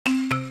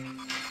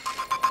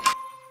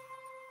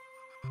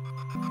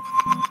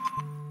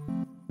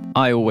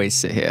I always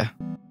sit here.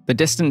 The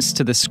distance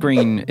to the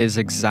screen is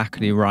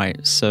exactly right,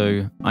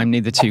 so I'm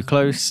neither too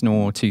close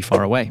nor too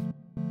far away.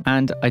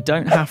 And I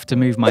don't have to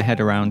move my head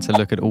around to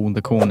look at all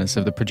the corners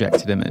of the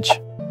projected image.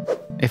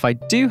 If I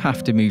do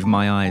have to move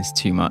my eyes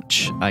too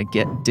much, I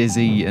get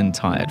dizzy and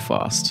tired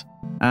fast.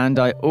 And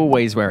I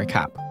always wear a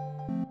cap.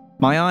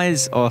 My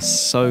eyes are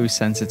so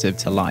sensitive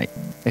to light.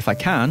 If I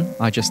can,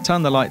 I just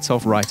turn the lights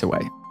off right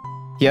away.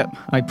 Yep,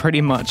 I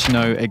pretty much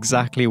know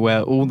exactly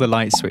where all the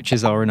light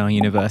switches are in our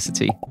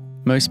university.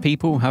 Most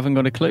people haven't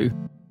got a clue.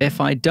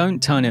 If I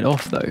don't turn it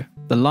off though,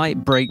 the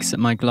light breaks at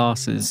my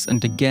glasses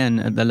and again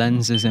at the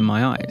lenses in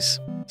my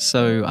eyes.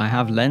 So I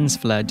have lens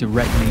flare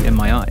directly in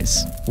my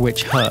eyes,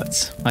 which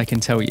hurts, I can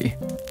tell you.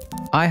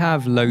 I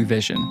have low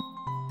vision.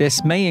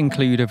 This may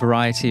include a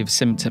variety of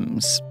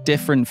symptoms,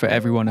 different for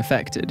everyone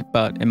affected,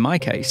 but in my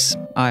case,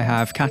 I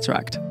have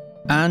cataract,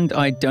 and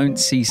I don't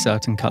see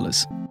certain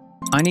colours.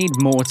 I need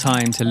more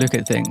time to look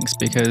at things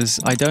because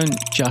I don't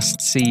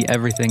just see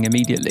everything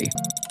immediately.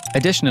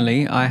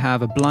 Additionally, I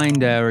have a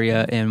blind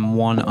area in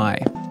one eye.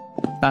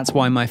 That's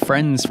why my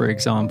friends, for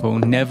example,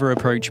 never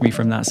approach me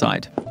from that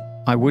side.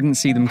 I wouldn't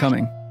see them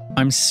coming.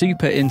 I'm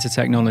super into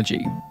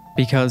technology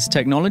because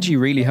technology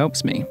really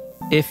helps me.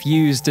 If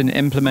used and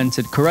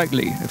implemented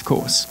correctly, of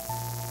course.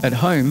 At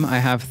home, I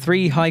have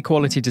 3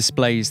 high-quality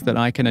displays that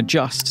I can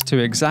adjust to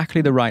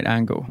exactly the right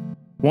angle.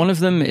 One of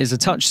them is a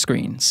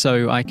touchscreen,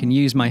 so I can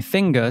use my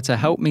finger to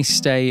help me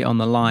stay on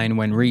the line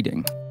when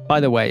reading. By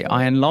the way,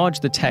 I enlarge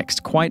the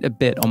text quite a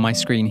bit on my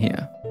screen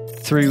here.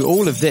 Through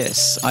all of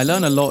this, I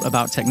learn a lot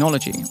about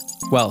technology.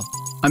 Well,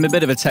 I'm a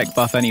bit of a tech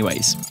buff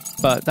anyways,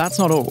 but that's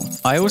not all.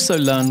 I also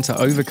learn to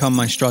overcome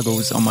my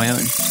struggles on my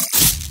own.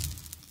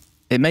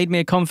 It made me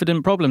a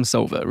confident problem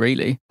solver,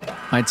 really.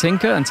 I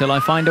tinker until I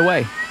find a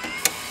way.